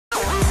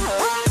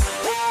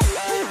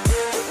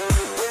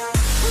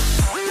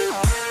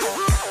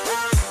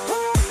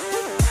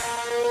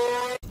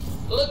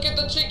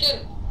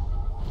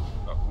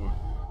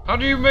How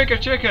do you make a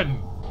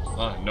chicken?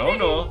 No.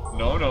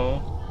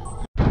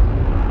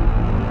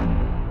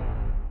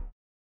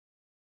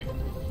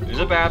 Is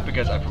it bad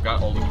because I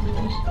forgot all the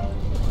controls?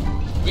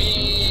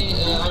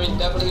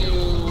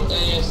 W,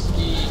 A, S,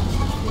 D.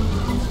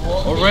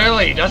 Oh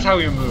really? That's how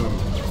you move.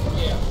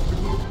 Yeah.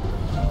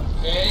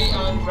 Okay,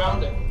 I'm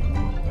grounded.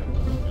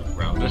 You're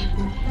grounded?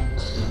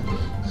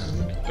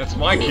 That's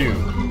my cue.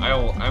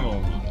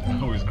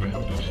 I'm always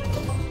grounded.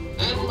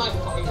 And my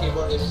fucking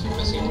keyboard is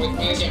messing with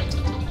me again.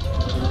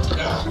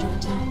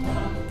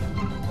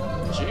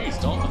 Jeez,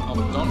 don't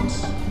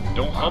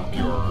hump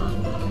your...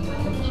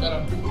 Shut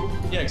up.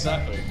 Yeah,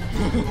 exactly.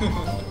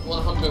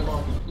 Wanna hump your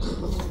mom?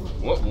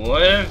 What? What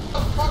the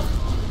fuck?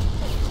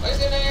 Why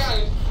is an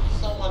AI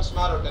so much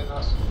smarter than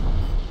us?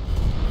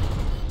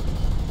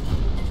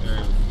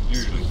 They're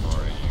usually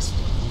smarter than you.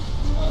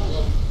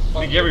 I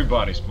think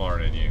everybody's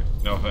smarter than you.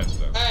 No offense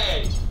though.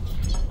 Hey!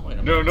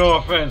 No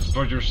offense,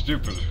 but you're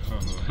stupid.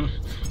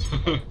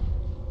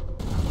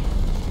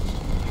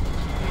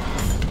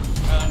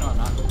 No, I'm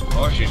not.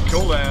 Oh shit,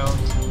 cool down.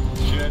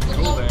 Shit,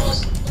 cool down.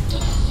 What the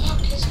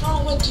fuck is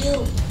wrong with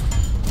you?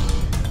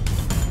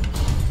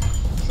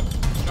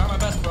 Try my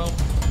best, bro.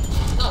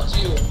 Not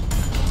you.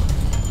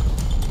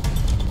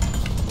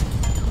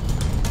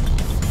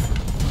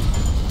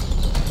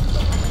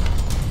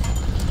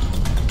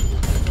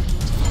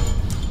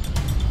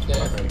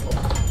 There.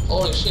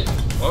 Holy shit.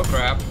 Oh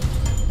crap.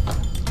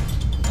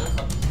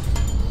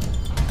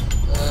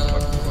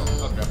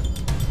 Oh crap.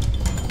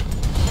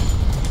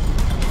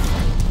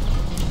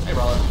 Hey,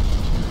 brother.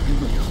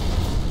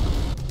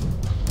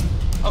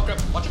 Oh crap,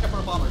 watch out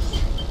for bombers.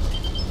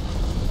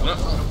 No.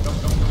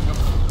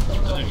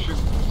 Doesn't shoot.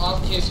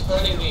 Hawken is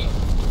hurting me.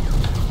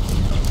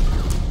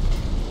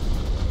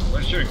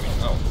 Where's shooting me?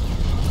 Oh.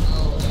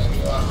 Oh, there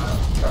you are.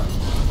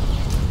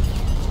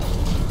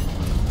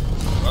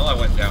 Well, I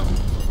went down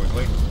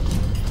quickly.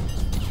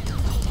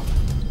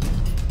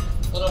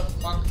 What the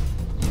fuck?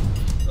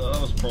 That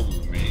was probably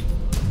me.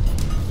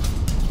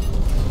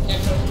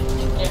 Can't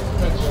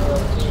hurt your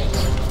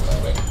teammates that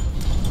way.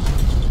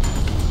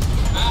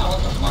 Ah, what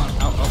the Come on,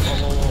 fuck?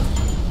 out, whoa.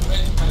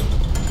 Wait,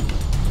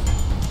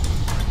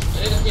 I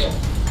need a heal.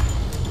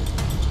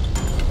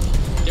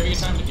 Giving you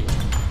time to keep it.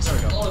 There we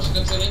go. Oh, she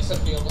gets an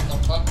instant heal, what the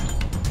fuck?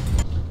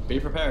 Be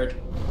prepared.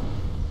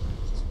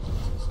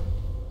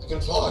 I can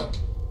fly.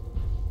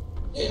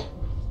 Yeah.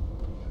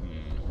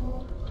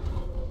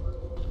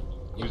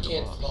 You Who's the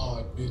can't boss?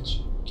 fly, bitch.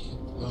 You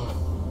can't fly.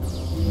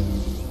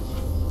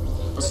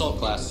 Assault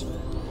class.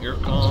 Here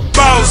comes.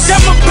 Boss,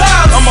 I'm a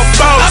boss. I'm a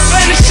boss. I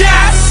play the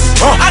shots.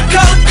 I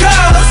call the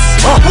colors.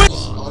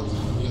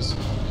 Yes.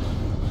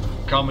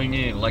 Coming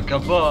in like a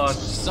boss.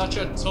 Such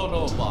a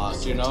total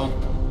boss, you know?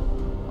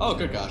 Oh,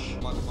 good gosh.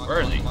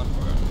 Where is he?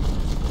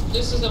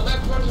 This is a Mac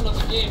version of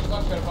the game,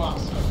 fuck your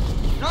boss.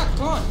 Ah,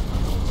 come on!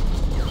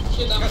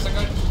 Shit, I'm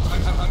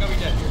gonna be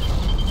dead here.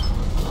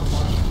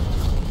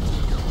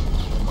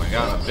 Oh my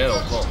god, I'm dead.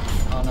 Oh,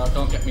 Oh no,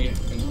 don't get me in.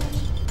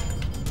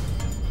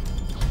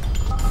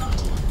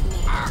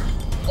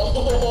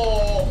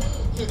 Oh,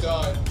 you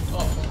died.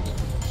 Oh, fuck it.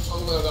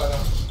 I'm gonna die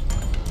now.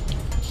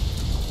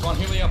 Come on,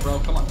 heal me up, bro.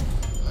 Come on.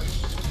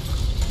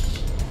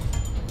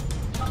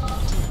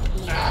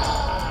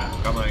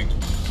 coming. Wait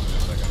a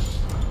second.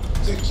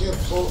 Take your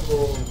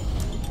photo.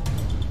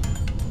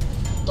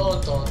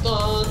 Dun dun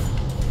dun.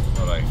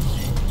 Alright.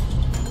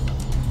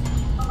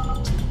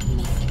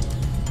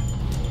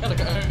 Yeah, like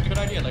a good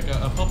idea. Like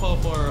a popo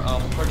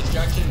for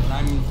distraction, and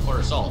I'm for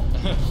assault.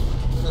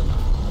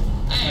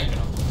 Hey. You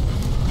know.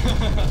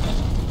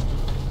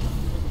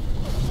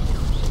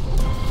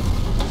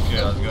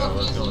 Okay,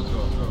 let's go.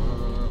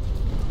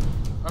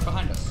 Right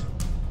behind us.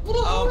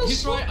 What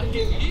He's right. He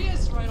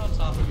is right on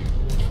top of you.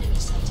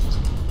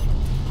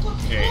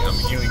 Okay, I'm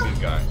healing this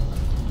guy.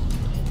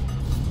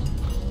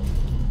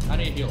 I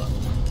need heal up.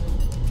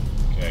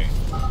 Okay.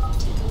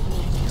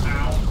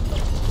 Ow.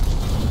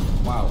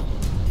 Wow.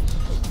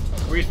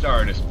 We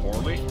started this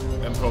poorly,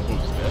 and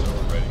Popo's dead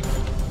already.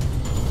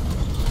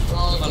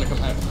 Oh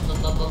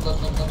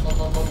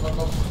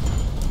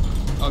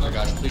my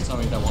gosh, please tell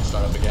me that won't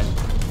start up again.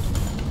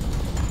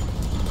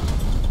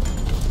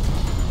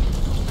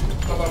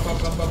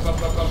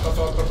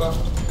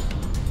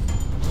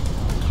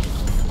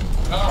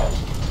 No.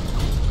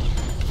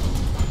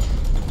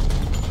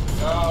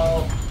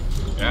 No.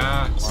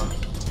 Yeah. Oh,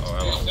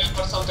 hello. There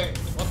was something.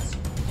 Whoops.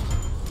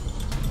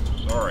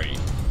 Sorry.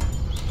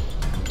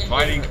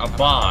 Fighting a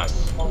boss.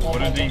 What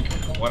do you think?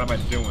 What am I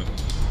doing?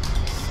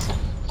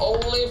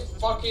 Holy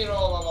fucking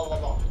roll.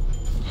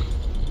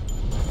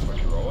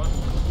 Fucking roll it?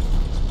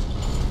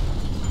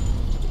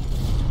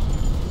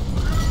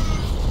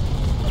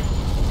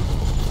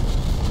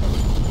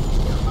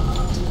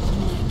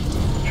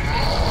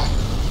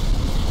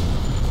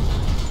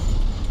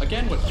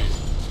 Again with you.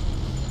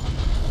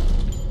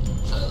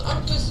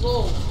 I'm too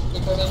slow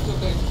because I'm too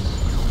big.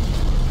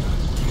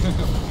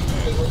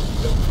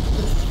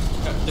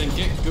 Then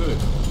get good.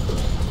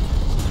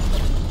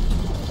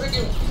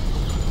 Freaking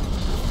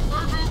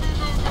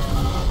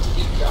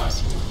big guy.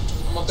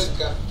 I'm a big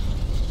guy.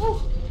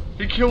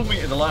 He killed me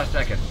in the last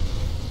second.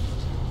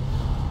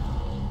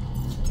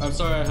 I'm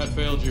sorry I had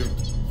failed you.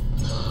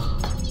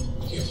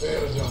 You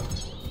failed, John.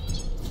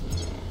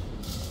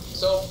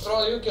 So,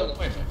 Pro, you killed him.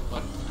 Wait a minute,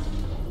 what?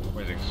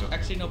 Wait a second.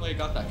 Actually, nobody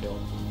got that kill.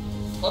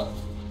 What?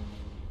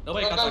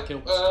 Nobody got that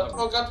kill.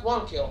 Pro got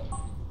 1 kill.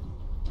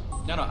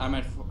 No, I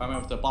meant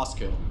with the boss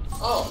kill.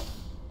 Oh.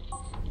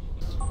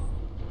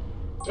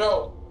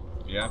 Pro,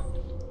 Yeah?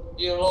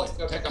 you lost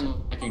your Tech,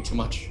 I'm liking too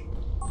much.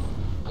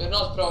 You're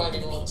not Pro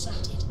anymore.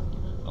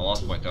 I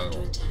lost my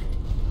title.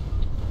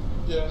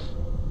 Yeah.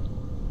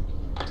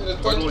 To the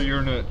Title, turtle.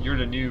 you're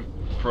the new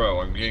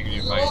pro. I'm getting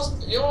you my.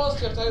 You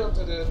lost your title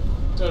to the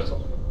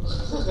turtle.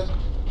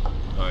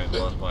 I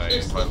lost my.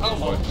 Mixed my with the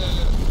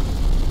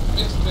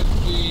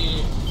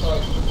toy.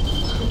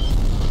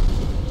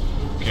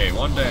 Okay,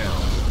 1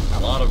 down. A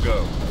lot of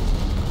go.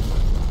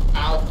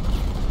 Ow.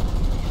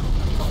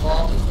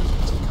 Oh.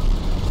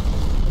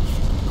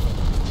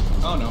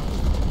 Oh no.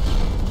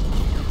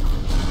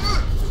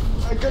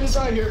 I couldn't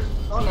die here.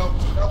 Oh no.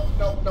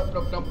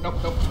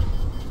 Nope.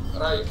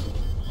 Right.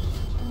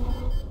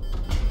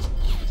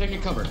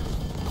 Taking cover.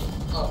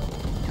 Oh.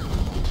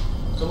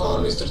 Come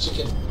on, Mr.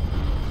 Chicken.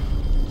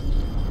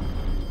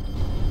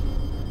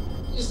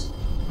 He's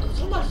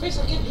from my face.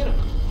 I can't hit him.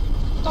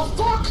 The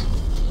fuck?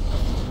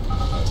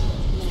 Come on,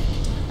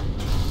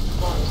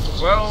 Mr.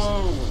 Chicken.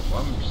 Well,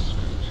 I'm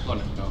screwed. Oh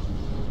no.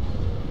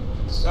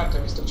 Distract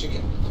him, Mr.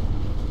 Chicken.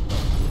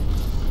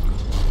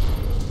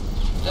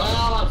 No,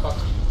 I'm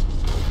fucked.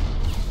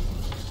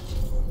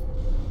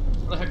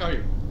 Where the heck are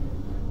you?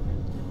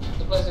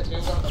 The place that you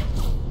got.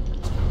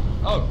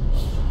 Oh.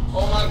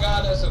 Oh my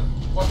god, there's a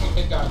fucking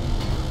big guy.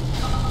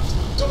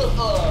 To the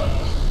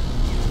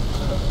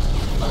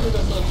I'm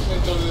gonna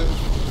fucking kill him.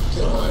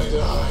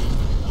 Die.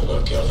 I'm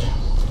gonna kill him.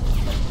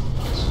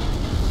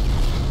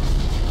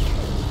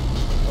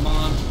 Come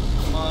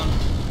on.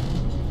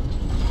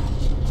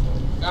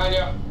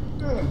 Kinda.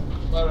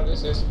 Whatever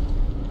this is.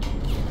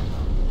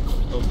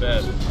 So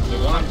dead.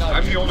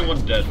 I'm the only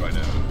one dead right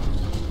now.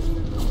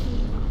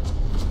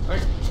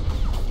 Alright.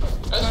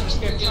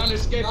 Trying to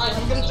escape.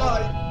 I'm gonna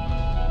die.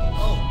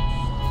 Oh.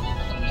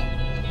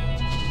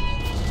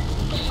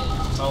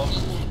 Oh.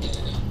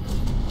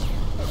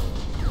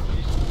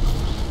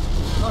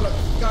 Oh no,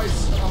 guys.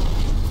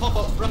 Pop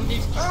up, run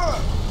these. Ah!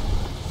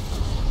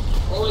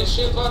 Holy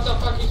shit, what the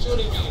fuck is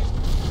shooting me?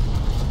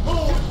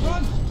 Oh,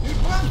 run! Dude,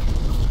 run!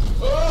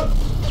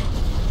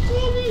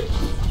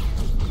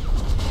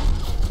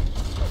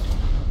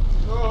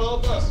 Oh,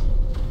 help us.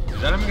 Is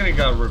that him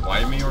gonna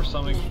revive me or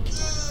something?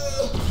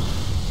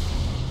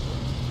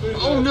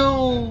 Oh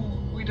no!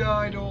 We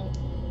died all.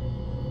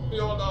 We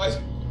all died.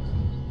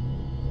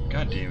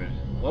 God damn it.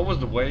 What was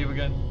the wave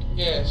again?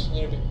 Yeah, it's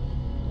nearly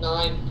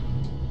 9.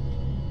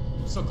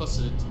 So close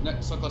to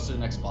the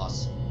next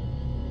boss.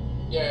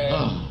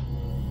 Yeah.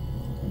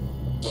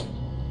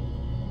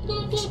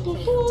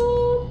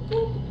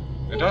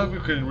 I thought we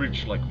could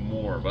reach like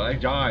more, but I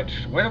died.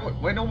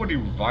 Why nobody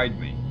revived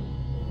me?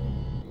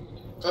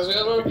 Because we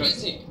were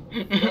busy.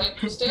 Trying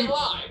to stay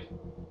alive.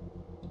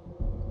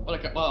 We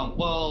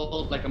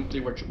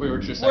were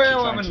just Well, actually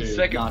I'm trying in to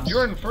second. not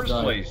You're in first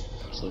die, place.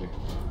 Actually.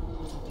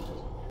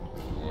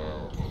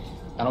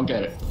 I don't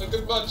get it. Look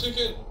at my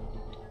chicken.